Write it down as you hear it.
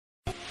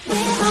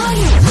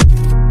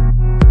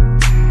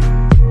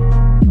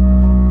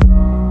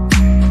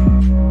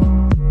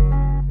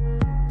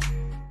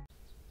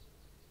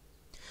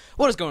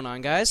What is going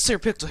on, guys? Sir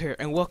Pixel here,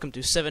 and welcome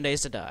to 7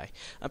 Days to Die.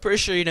 I'm pretty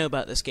sure you know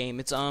about this game.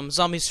 It's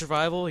zombie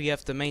survival. You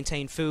have to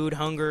maintain food,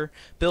 hunger,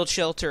 build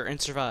shelter,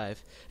 and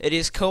survive. It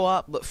is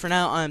co-op, but for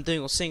now I'm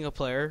doing a single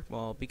player.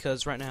 Well,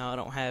 because right now I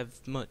don't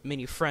have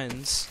many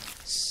friends.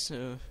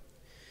 So,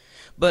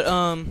 but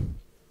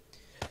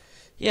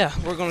yeah,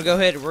 we're gonna go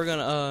ahead and we're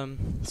gonna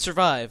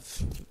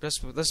survive.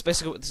 That's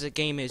basically what this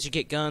game is. You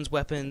get guns,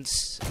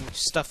 weapons, and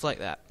stuff like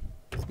that.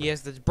 You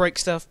have to break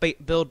stuff,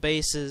 build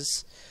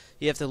bases.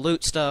 You have to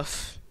loot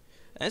stuff.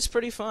 And it's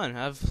pretty fun.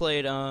 I've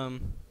played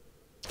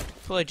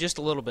just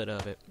a little bit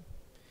of it.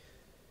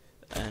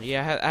 And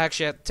yeah, I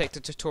actually have to take the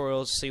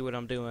tutorials to see what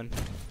I'm doing.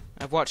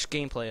 I've watched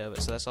gameplay of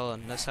it, so that's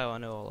how I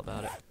know all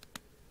about it.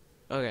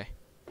 Okay.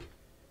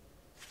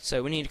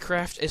 So we need to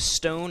craft a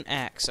stone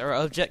axe. Our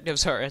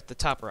objectives are at the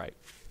top right.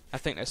 I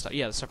think that's top,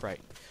 yeah, that's top right.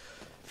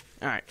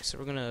 Alright, so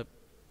we're gonna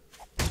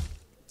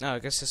I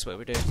guess that's what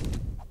we do.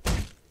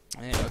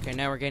 And, okay,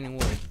 now we're getting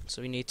wood.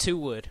 So we need 2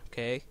 wood,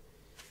 okay?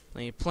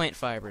 We need plant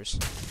fibers.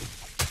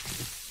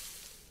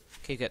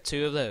 Okay, got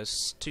 2 of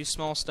those. 2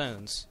 small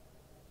stones.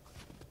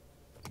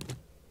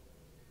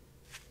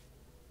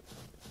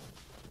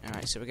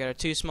 Alright, so we got our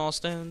 2 small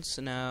stones,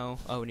 so now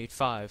we need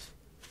 5.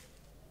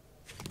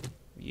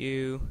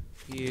 You,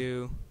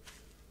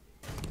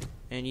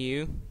 and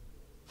you.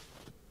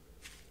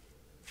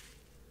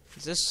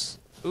 Is this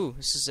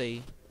this is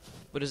a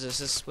what is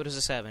this? What does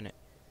this have in it?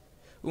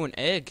 Ooh, an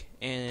egg,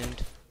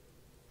 and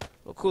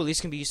well, cool, these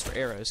can be used for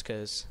arrows,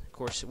 because of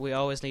course we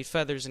always need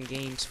feathers in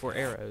games for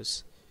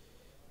arrows.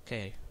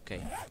 Okay,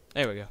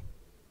 there we go.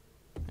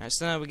 Alright,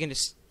 so now we can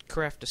just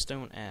craft a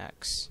stone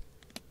axe.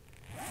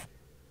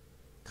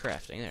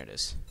 Crafting, there it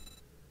is.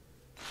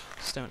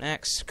 Stone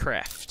axe,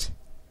 craft.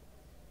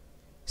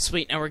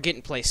 Sweet, now we're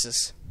getting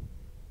places.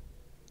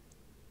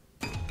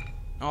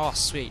 Oh,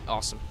 sweet,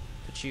 awesome.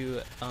 Put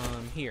you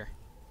here.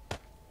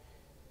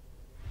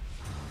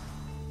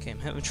 Okay, I'm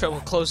having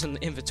trouble closing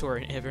the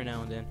inventory every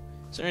now and then.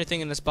 Is there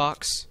anything in this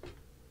box?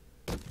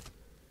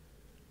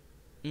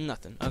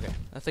 Nothing. Okay.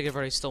 I think I've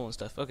already stolen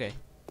stuff. Okay.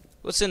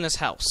 What's in this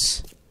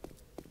house?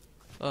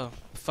 Oh,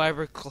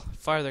 fiber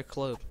clothing.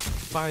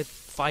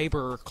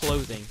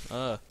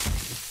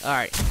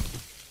 Alright.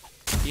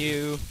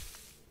 You.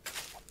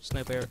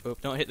 Sniper. Oh,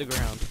 don't hit the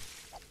ground.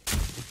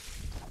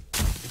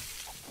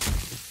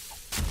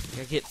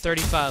 I get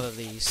 35 of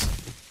these.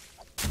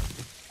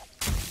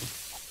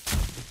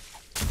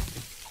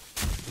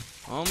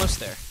 Almost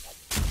there.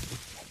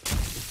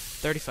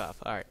 35.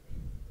 Alright.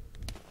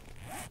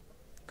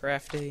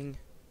 Crafting.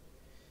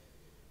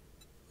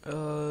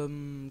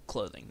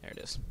 Clothing. There it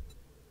is.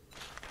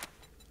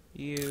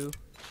 You.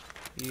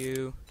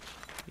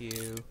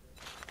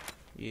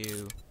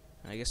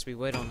 I guess we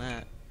wait on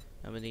that.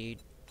 I'm gonna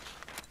need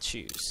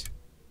shoes.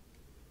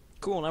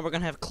 Cool, now we're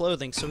gonna have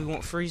clothing so we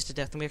won't freeze to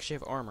death and we actually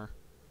have armor.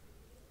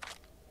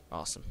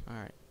 Awesome.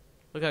 Alright.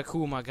 Look how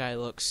cool my guy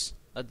looks.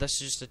 That's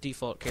just a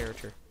default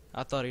character.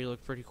 I thought he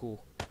looked pretty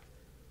cool.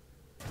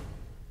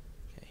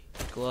 Okay,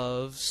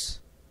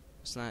 gloves.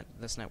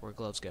 That's not where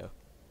gloves go.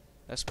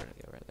 That's where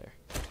they go right there.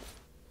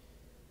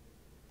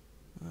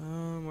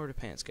 Where do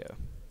pants go?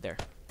 There.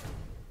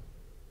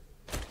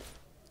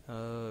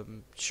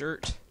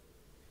 Shirt.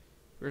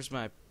 Where's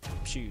my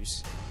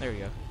shoes? There we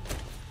go.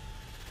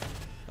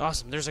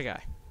 Awesome, there's a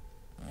guy.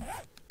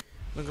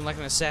 Looking like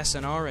an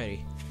assassin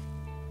already.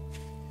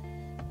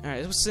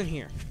 Alright, what's in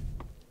here?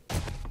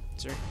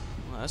 Is there?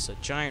 Well, that's a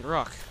giant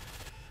rock.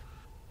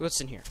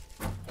 What's in here?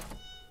 Do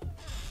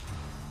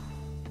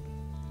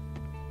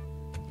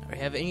we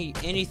have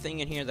anything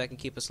in here that can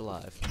keep us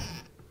alive?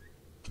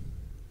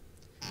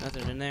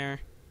 Nothing in there.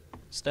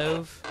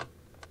 Stove.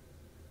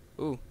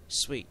 Ooh,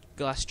 sweet.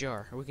 Glass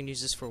jar. We can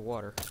use this for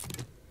water.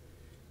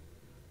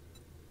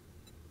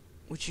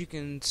 Which you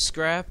can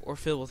scrap or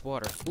fill with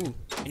water. Ooh,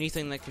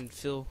 anything that can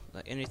fill,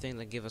 like anything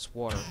that give us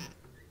water.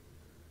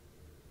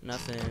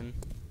 Nothing.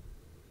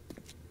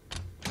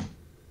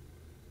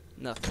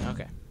 Nothing.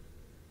 Okay.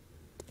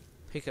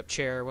 Pick up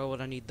chair. Why would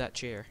I need that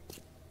chair?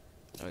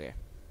 Okay.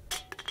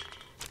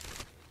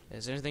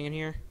 Is there anything in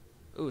here?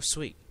 Ooh,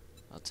 sweet.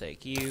 I'll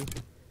take you.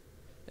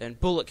 And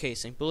bullet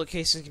casing. Bullet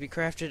casing can be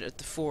crafted at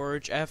the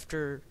forge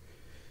after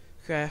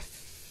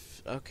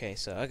craft. Okay,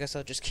 so I guess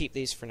I'll just keep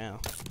these for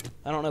now.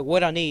 I don't know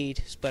what I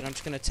need, but I'm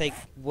just gonna take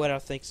what I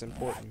think is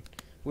important,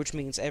 which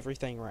means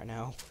everything right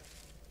now.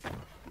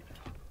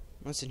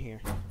 What's in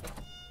here?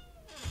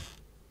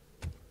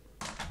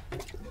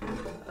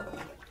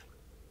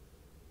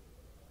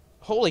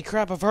 Holy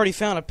crap, I've already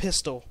found a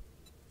pistol.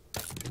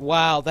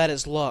 Wow, that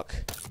is luck.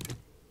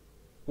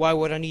 Why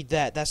would I need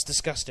that? That's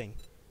disgusting.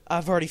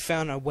 I've already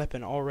found a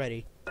weapon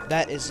already.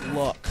 That is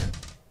luck.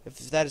 If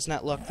that is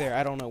not luck there,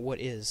 I don't know what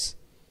is.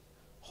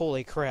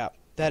 Holy crap,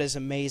 that is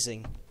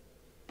amazing.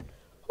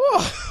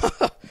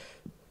 Oh,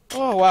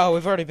 oh wow,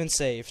 we've already been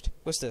saved.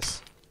 What's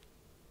this?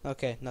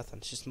 Okay, nothing.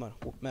 It's just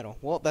metal.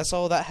 Well, that's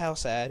all that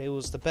house had. It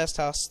was the best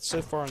house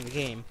so far in the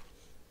game.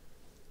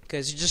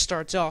 Because it just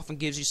starts off and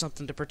gives you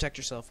something to protect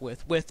yourself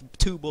with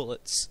 2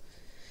 bullets.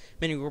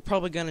 Meaning we're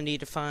probably going to need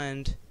to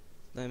find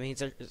That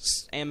means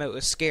ammo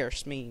is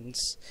scarce,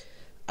 means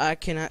I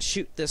cannot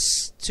shoot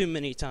this too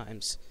many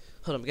times.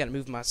 Hold on, I gotta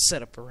move my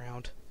setup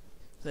around.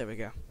 There we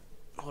go.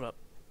 Hold up.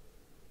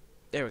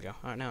 There we go.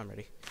 Alright, now I'm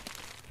ready.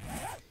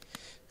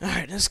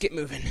 Alright, let's get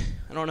moving.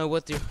 I don't know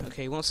what the...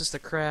 Okay, he wants us to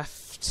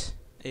craft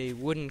a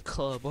wooden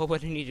club. Why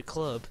would I need a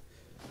club?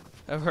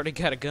 I've already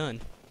got a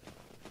gun.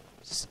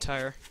 Is this a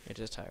tire? It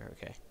is a tire,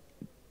 okay.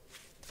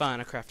 Fine,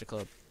 I'll craft a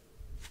club.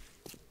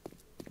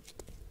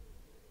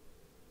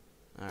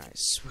 Alright,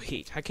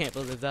 sweet. I can't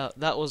believe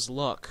that was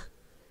luck.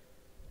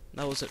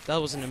 That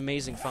was an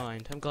amazing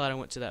find. I'm glad I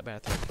went to that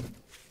bathroom.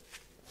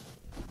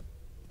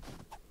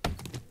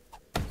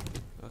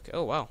 Okay,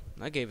 oh wow.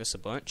 That gave us a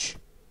bunch.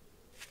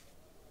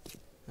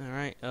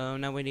 Alright,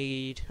 now we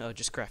need... Oh,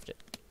 just craft it.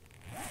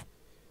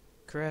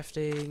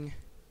 Crafting...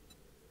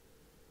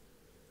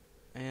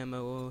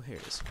 Ammo... Here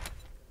it is.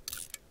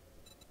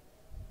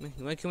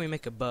 When can we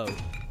make a bow?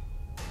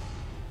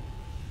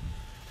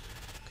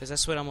 Because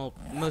that's what I'm gonna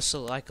most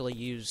likely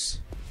use.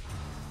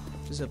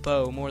 Is a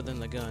bow more than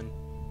the gun.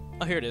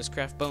 Oh, here it is.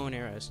 Craft bow and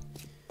arrows.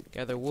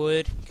 Gather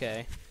wood.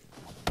 Okay.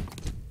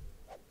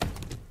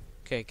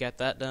 Okay, got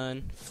that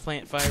done.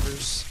 Plant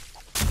fibers.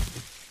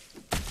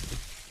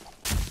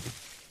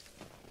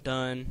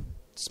 Done.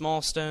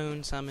 Small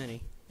stones. How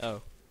many?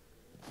 Oh.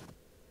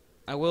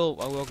 I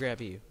will grab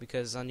you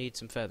because I need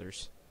some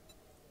feathers.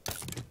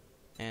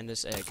 And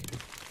this egg.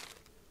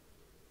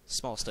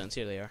 Small stones.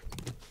 Here they are.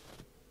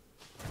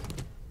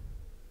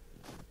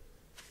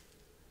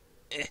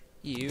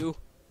 You.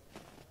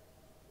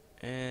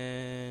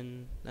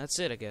 And that's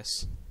it, I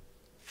guess.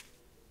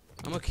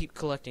 I'm gonna keep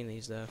collecting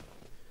these, though.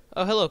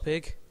 Oh, hello,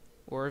 pig.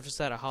 Or if it's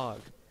that a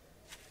hog.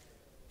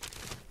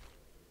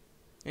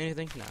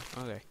 Anything? No.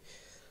 Okay.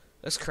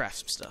 Let's craft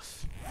some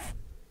stuff.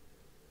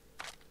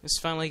 Let's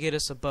finally get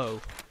us a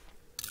bow.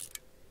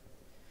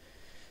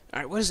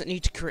 Alright, what does it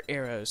need to create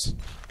arrows?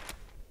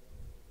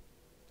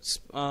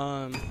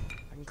 I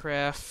can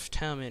craft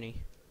how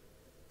many?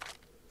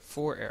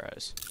 4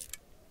 arrows.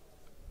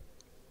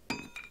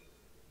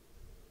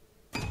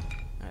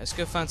 Alright, let's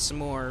go find some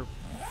more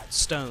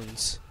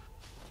stones.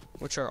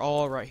 Which are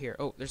all right here.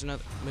 Oh, there's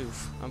another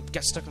move.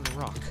 Got stuck on a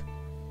rock.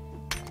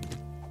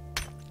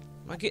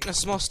 Am I getting a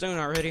small stone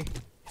already?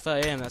 If I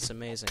am, that's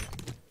amazing.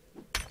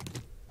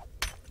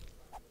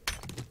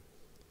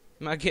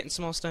 Am I getting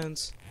small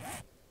stones?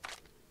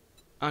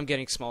 I'm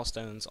getting small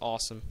stones.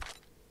 Awesome.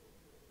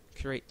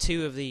 Create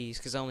 2 of these,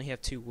 because I only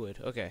have 2 wood.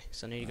 Okay,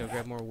 so I need to go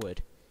grab more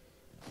wood.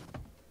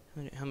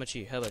 How much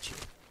you? How about you?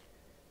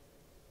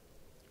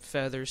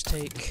 Feathers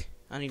take.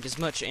 I need as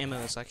much ammo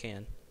as I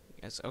can.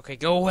 Yes, okay,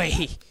 go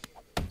away!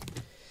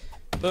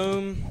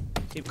 Boom.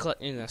 Keep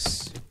collecting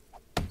this.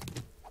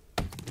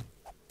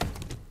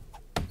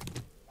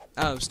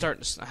 Oh,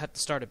 I have to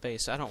start a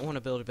base. I don't want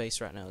to build a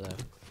base right now, though.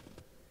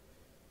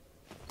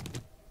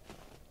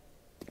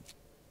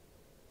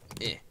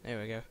 Yeah, there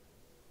we go.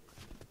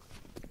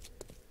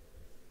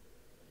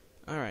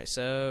 Alright,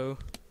 so...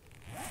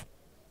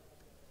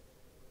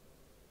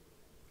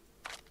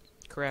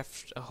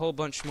 Craft a whole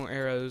bunch more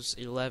arrows.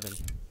 11.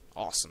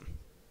 Awesome.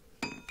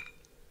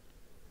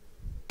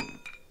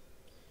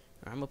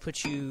 I'm gonna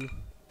put you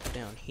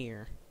down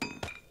here.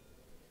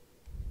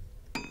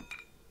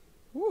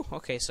 Woo,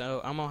 okay,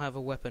 so I'm gonna have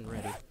a weapon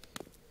ready.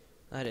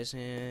 That is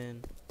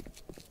in...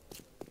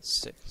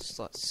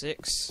 slot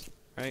 6,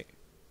 right?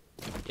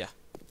 Yeah.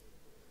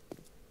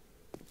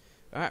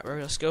 Alright,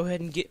 let's go ahead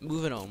and get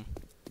moving on.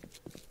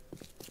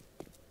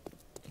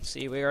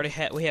 See, we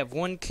have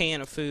 1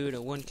 can of food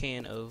and 1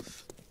 can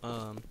of,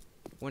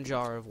 1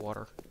 jar of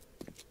water.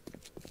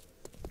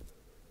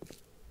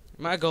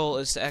 My goal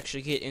is to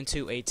actually get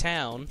into a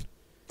town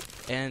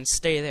and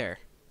stay there.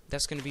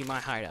 That's gonna be my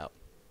hideout.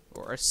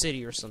 Or a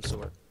city or some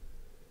sort.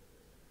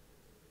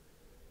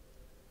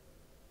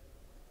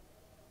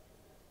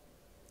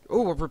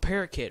 Oh, a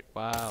repair kit.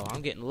 Wow,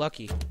 I'm getting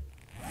lucky.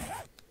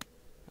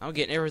 I'm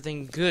getting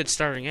everything good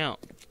starting out.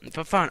 If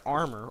I find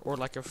armor or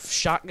like a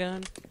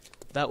shotgun,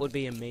 that would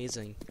be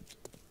amazing.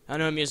 I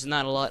know I'm using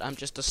that a lot. I'm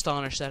just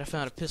astonished that I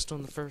found a pistol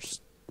in the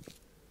first.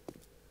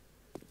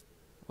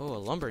 Oh, a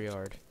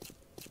lumberyard.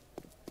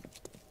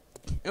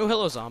 Oh,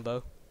 hello,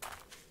 Zombo.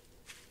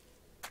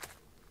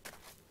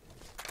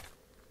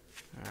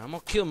 Alright, I'm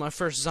gonna kill my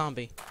first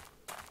zombie.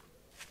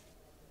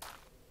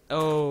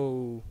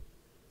 Oh.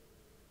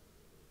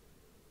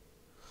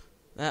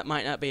 That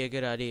might not be a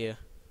good idea.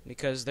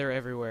 Because they're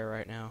everywhere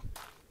right now.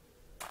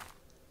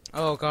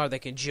 Oh god, they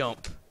can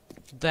jump.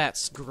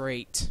 That's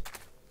great.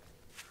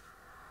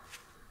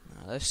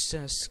 Let's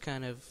just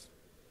kind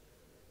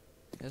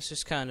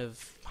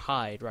of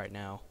hide right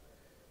now.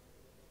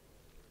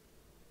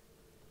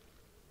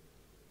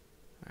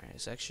 Alright,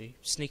 let's actually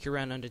sneak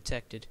around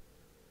undetected.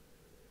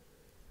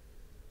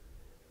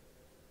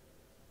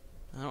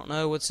 I don't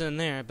know what's in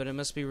there, but it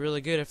must be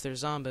really good if there's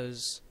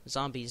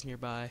zombies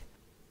nearby.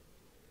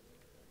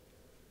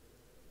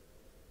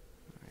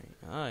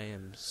 I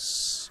am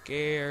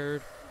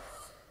scared.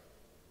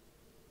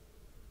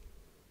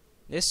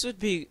 This would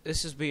be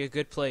a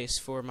good place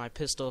for my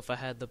pistol if I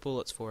had the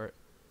bullets for it.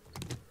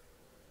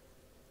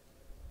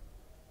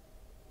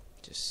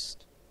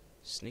 Just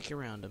sneak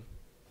around him.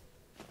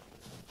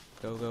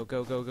 Go, go,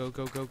 go, go, go,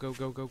 go, go, go,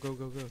 go, go, go,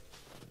 go, go.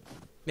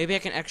 Maybe I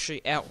can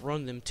actually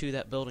outrun them to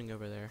that building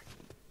over there.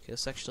 Okay,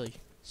 let's actually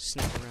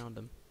sneak around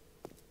them.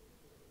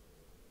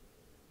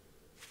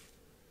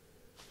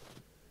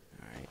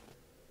 Alright.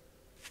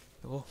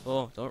 Oh,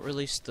 oh, don't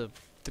release the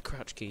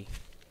crouch key.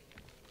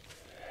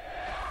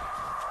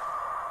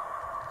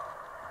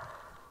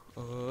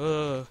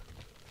 Oh,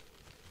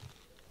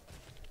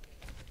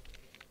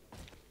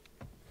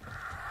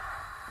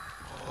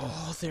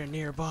 they're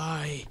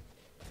nearby.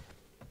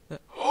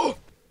 Oh!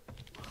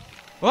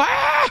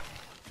 Ah!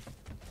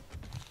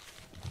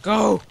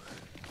 Go!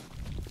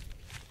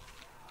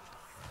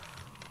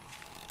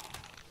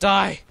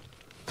 Die!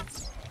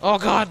 Oh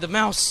god, the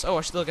mouse! Oh,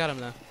 I still got him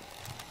though.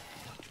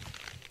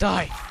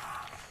 Die!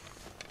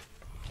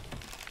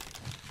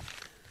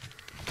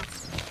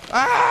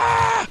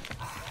 Ah!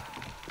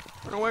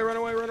 Run away, run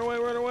away, run away,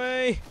 run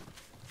away!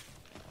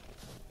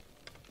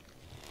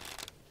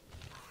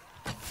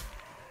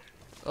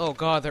 Oh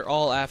god, they're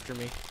all after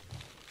me.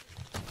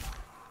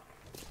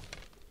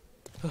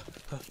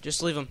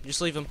 Just leave them,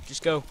 just leave them,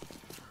 just go.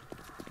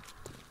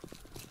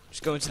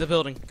 Just go into the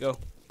building, go.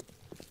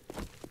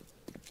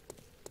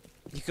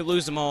 You could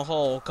lose them all.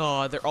 Oh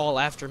god, they're all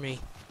after me.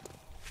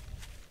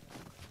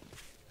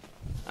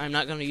 I'm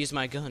not gonna use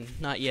my gun,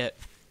 not yet.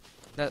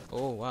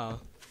 Oh wow.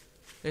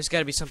 There's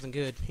gotta be something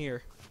good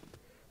here.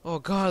 Oh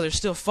god, they're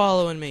still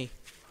following me.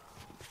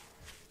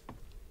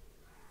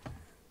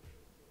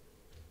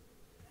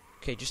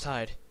 Okay, just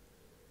hide.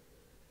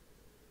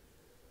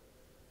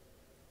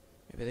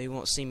 Maybe they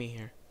won't see me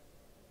here.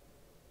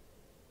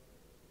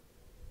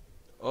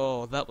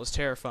 Oh, that was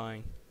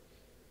terrifying.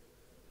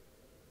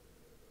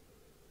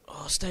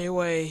 Oh, stay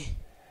away.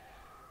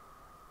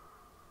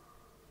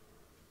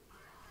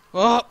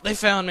 Oh, they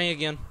found me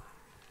again.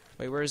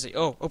 Wait, where is he?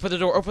 Oh, open the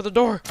door, open the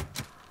door!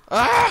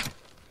 Ah!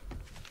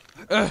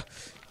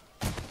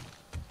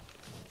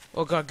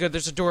 Oh god, good,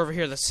 there's a door over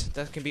here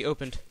that can be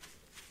opened.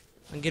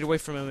 I can get away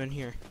from him in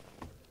here.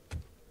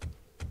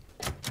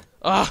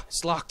 Ah,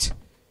 it's locked.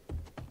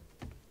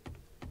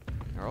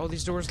 Are all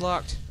these doors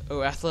locked?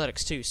 Oh,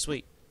 athletics too,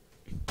 sweet.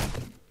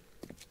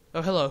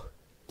 Oh, hello.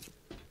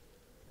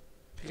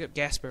 Pick up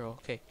gas barrel,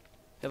 okay.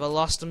 Have I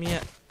lost him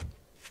yet?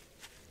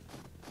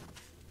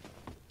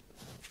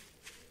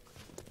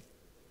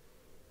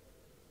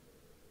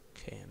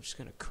 Okay, I'm just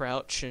gonna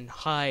crouch and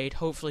hide.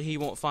 Hopefully he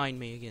won't find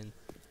me again.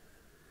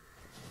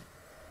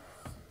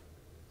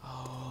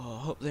 Oh,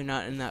 I hope they're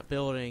not in that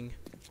building.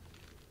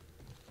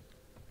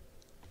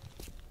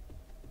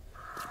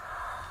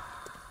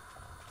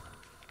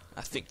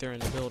 I think they're in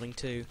the building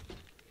too.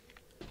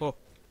 Oh.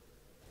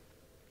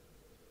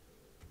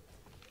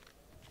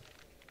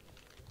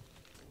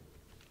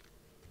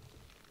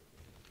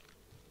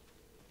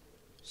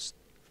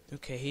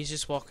 Okay, he's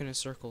just walking in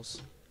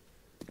circles.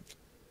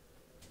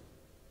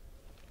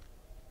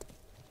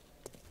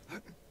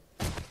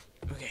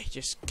 Okay,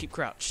 just keep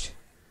crouched.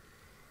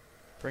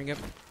 Bring up.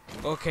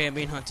 Okay, I'm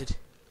being hunted.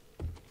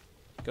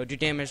 Go do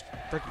damage.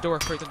 Break the door,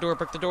 break the door,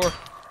 break the door.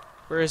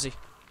 Where is he?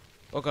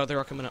 Oh god, they're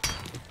all coming up.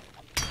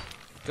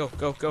 Go,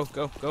 go, go,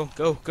 go, go,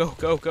 go, go,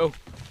 go, go.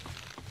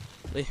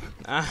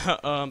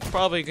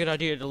 Probably a good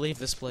idea to leave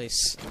this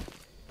place.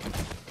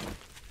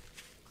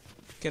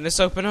 Can this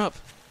open up?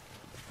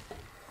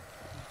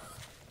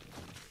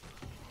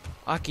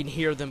 I can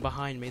hear them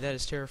behind me. That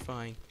is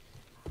terrifying.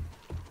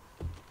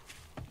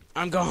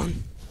 I'm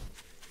gone.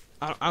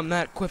 I'm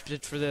not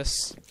equipped for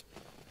this.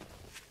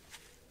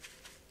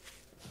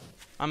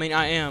 I mean,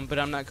 I am, but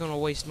I'm not gonna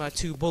waste my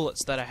 2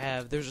 bullets that I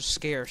have. Those are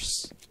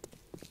scarce.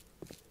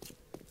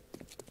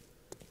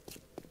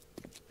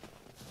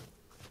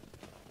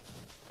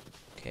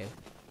 Okay,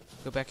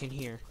 go back in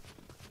here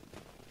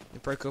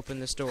and break open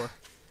this door.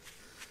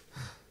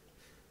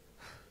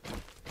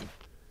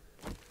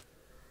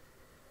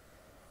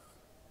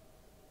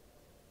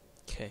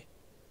 Okay,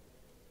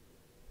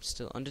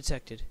 still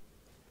undetected.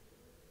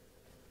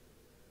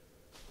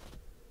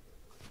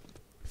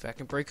 If I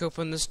can break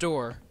open this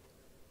door,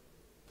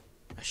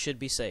 I should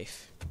be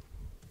safe.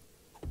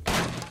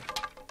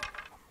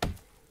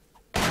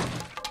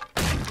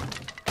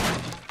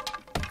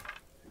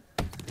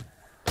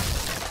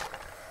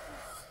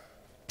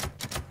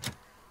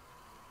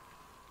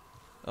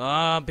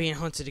 Ah, being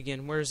hunted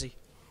again. Where is he?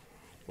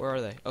 Where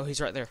are they? Oh,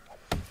 he's right there.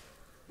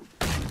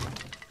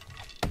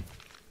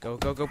 Go,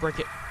 go, go, break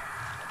it.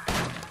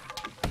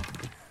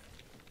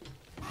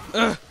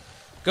 Ugh!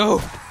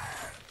 Go!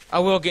 I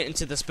will get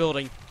into this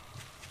building.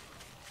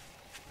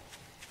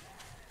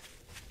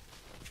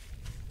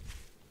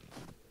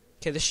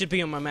 Okay, this should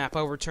be on my map.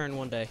 I'll return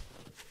one day.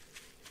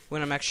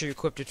 When I'm actually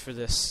equipped for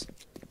this.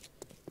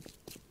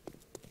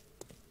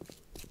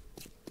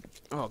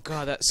 Oh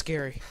god, that's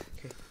scary.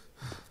 Okay.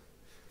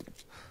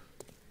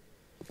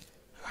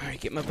 Alright,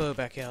 get my bow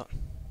back out.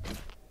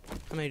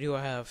 How many do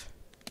I have?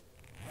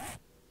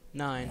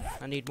 9.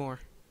 I need more.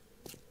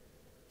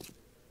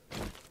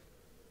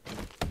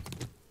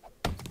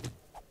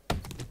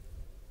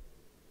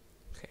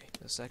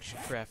 Let's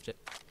actually craft it.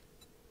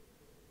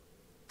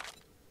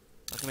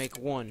 I can make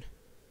one.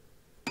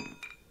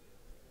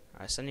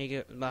 Alright, so I need to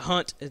get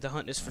the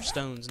hunt is for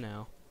stones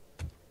now.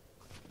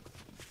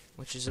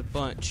 Which is a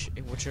bunch,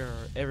 which are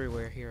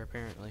everywhere here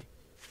apparently.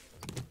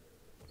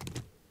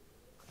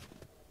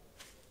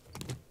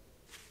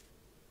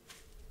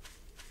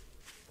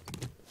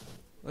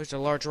 There's a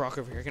large rock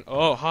over here.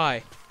 Oh,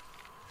 hi.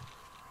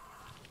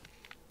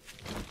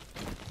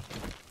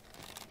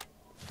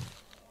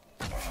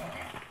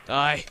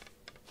 Die.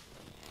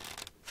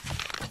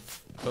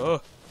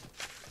 Oh.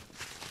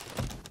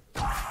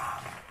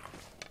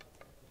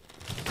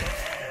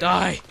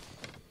 Die.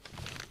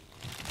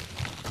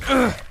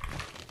 Ugh.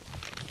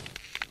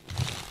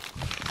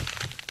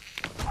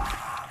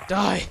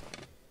 Die.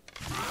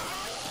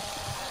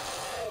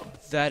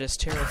 That is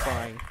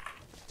terrifying.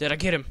 Did I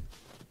get him?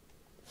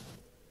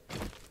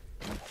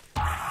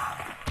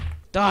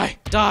 Die!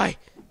 Die!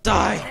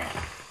 Die!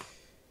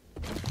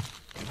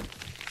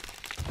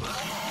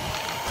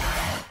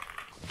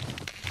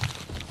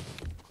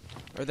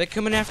 Are they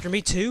coming after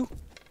me too?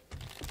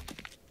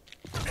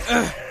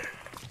 Ugh.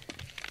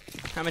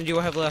 How many do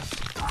I have left?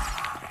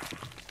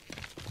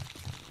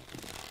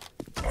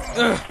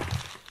 Ugh.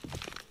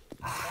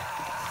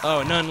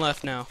 Oh, none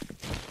left now.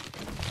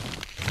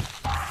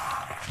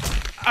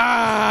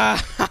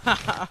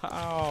 Ah!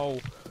 Ow.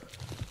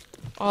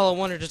 All I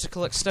wanted is to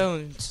collect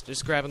stones.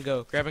 Just grab and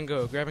go, grab and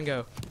go, grab and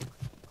go.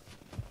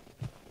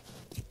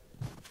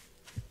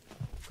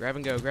 Grab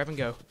and go, grab and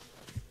go.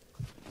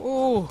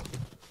 Ooh!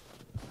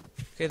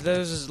 Okay,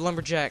 those is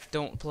lumberjack,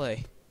 don't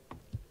play.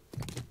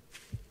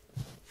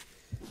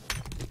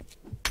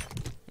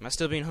 Am I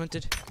still being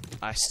hunted?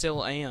 I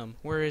still am.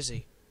 Where is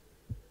he?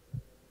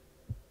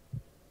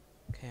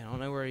 Okay, I don't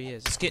know where he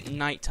is. It's getting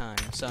nighttime,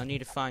 so I need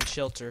to find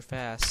shelter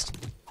fast.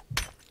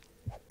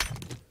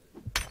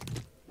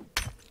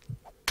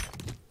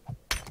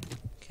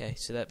 Okay,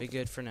 so that'd be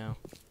good for now.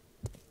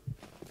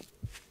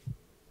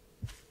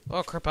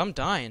 Oh crap, I'm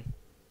dying.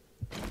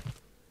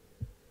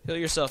 Heal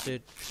yourself,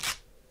 dude.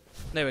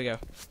 There we go.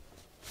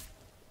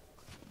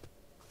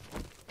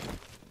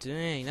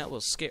 Dang, that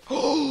was scary.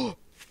 Oh!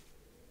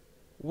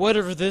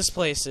 Whatever this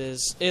place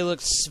is, it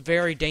looks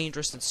very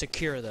dangerous and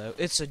secure, though.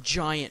 It's a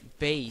giant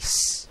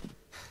base.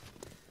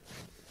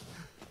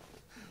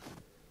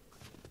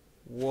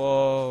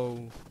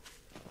 Whoa.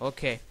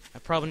 Okay, I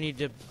probably need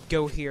to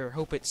go here.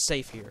 Hope it's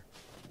safe here.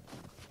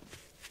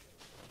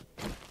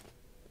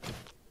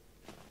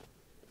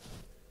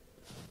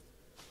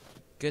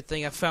 Good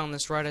thing I found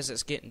this right as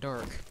it's getting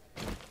dark.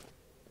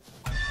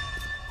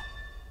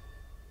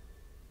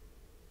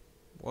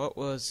 What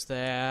was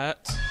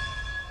that?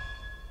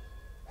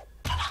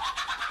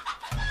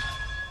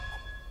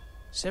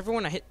 So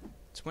everyone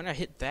it's when I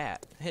hit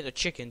that. I hit a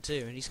chicken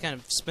too, and he's kind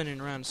of spinning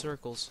around in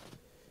circles.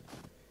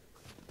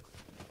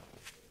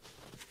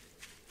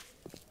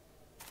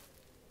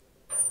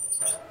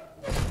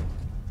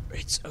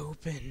 It's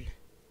open.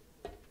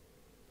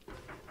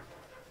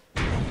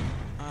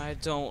 I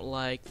don't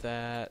like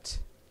that.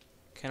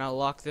 Can I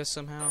lock this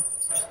somehow?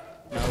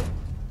 No.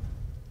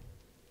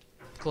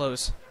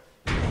 Close.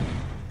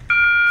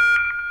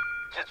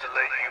 Just to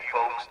let you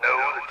folks know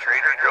that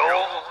Trader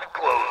Joel's will be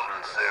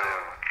closing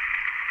soon.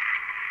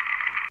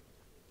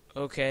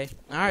 Okay.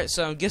 Alright,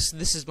 so I guess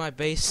this is my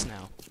base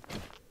now.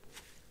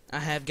 I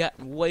have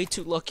gotten way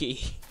too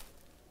lucky.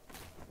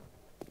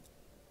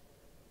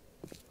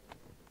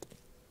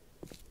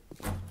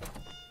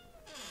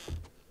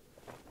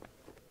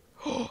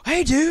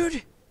 Hey,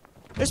 dude!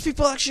 There's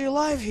people actually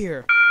alive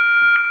here.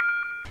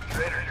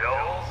 Trader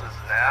Joel's is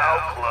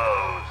now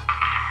closed.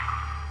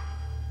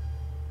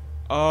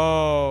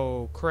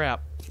 Oh,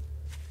 crap.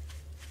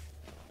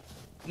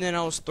 And then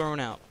I was thrown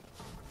out.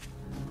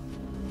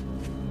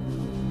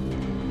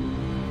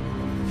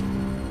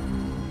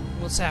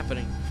 What's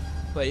happening?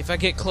 Wait, if I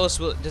get close,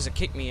 does it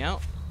kick me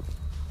out?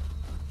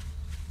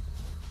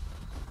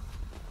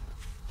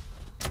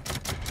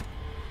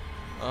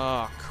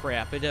 Oh,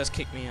 crap. It does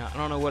kick me out. I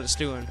don't know what it's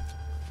doing.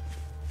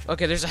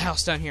 Okay, there's a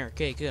house down here.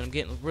 Okay, good. I'm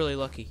getting really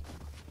lucky.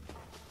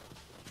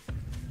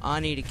 I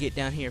need to get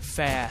down here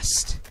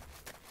fast.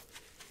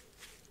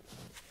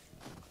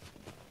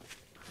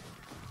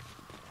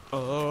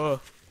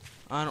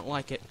 I don't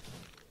like it.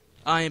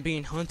 I am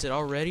being hunted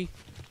already.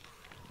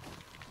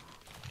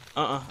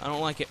 I don't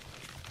like it.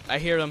 I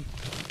hear them.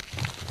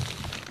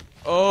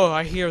 Oh,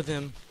 I hear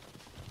them.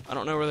 I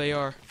don't know where they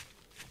are.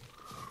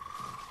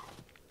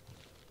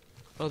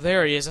 Oh,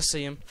 there he is. I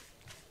see him.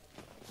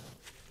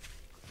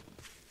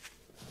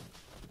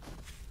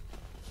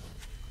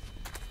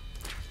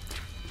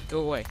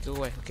 Go away. Go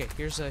away. Okay,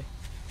 here's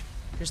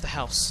the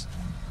house.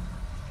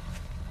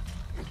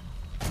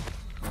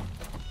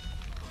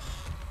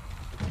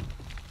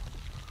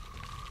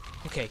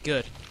 Okay,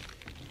 good.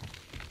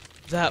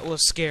 That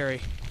was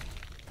scary.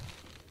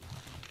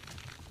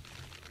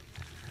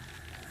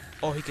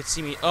 Oh, he could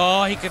see me.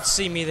 Oh, he could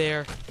see me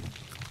there.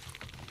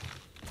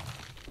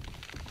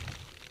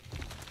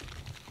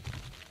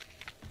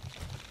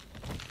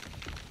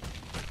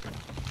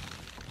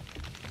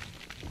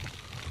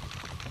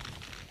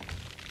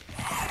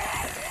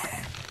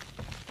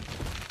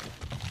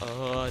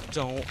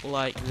 Don't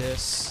like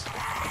this.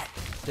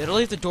 Did I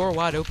leave the door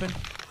wide open?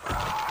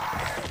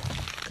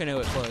 I know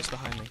it closed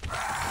behind me.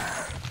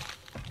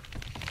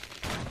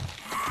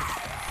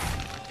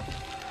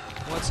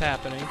 What's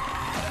happening?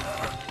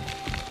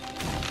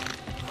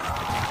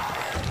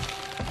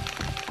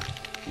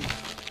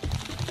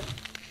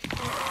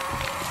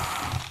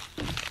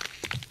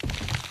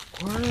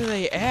 Where are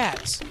they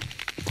at?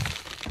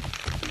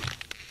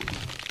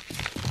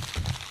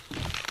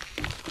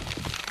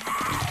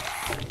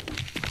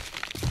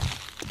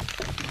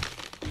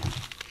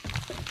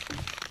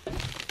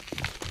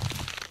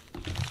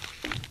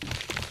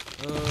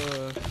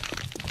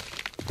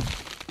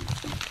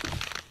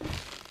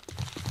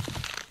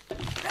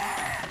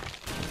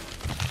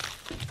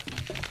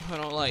 I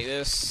don't like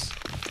this.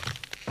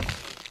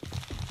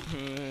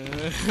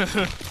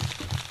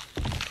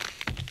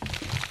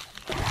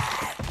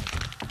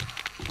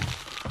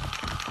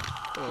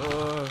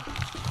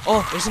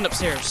 Oh, there's an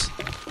upstairs.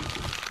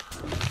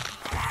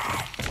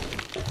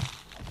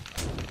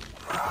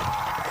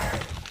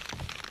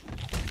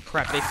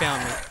 Crap, they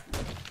found me.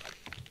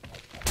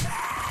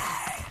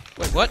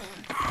 Wait, what?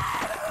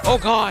 Oh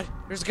god,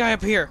 there's a guy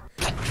up here.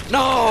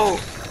 No!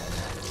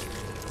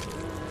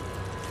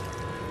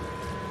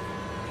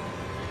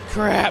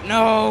 Crap,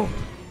 no!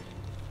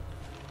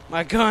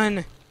 My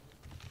gun!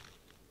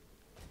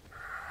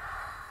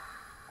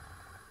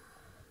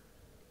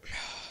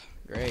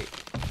 Great.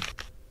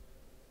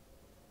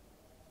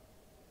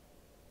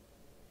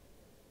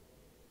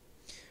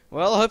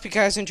 Well, I hope you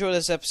guys enjoyed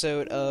this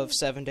episode of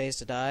 7 Days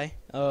to Die.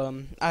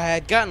 I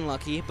had gotten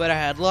lucky, but I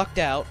had lucked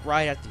out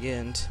right at the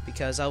end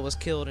because I was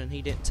killed and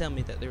he didn't tell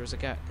me that there was a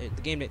guy. The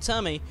game didn't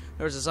tell me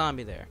there was a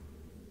zombie there.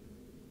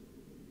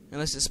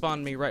 Unless it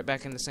spawned me right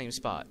back in the same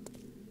spot,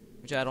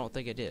 which I don't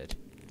think it did.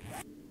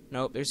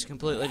 Nope, there's a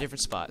completely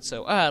different spot.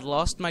 So I had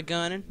lost my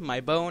gun,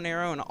 my bow and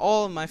arrow, and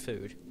all of my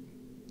food.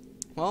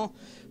 Well,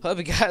 hope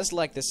you guys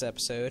liked this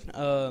episode.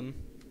 Yeah,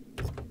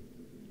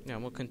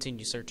 we'll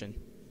continue searching.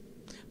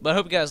 But I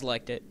hope you guys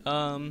liked it.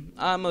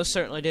 I most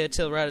certainly did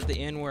till right at the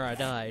end where I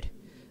died.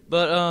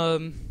 But,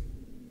 oh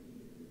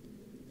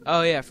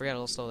yeah, I forgot to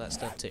install that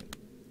stuff too.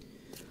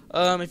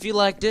 If you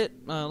liked it,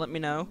 let me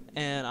know,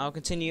 and I'll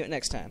continue it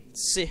next time.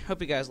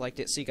 Hope you guys liked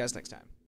it. See you guys next time.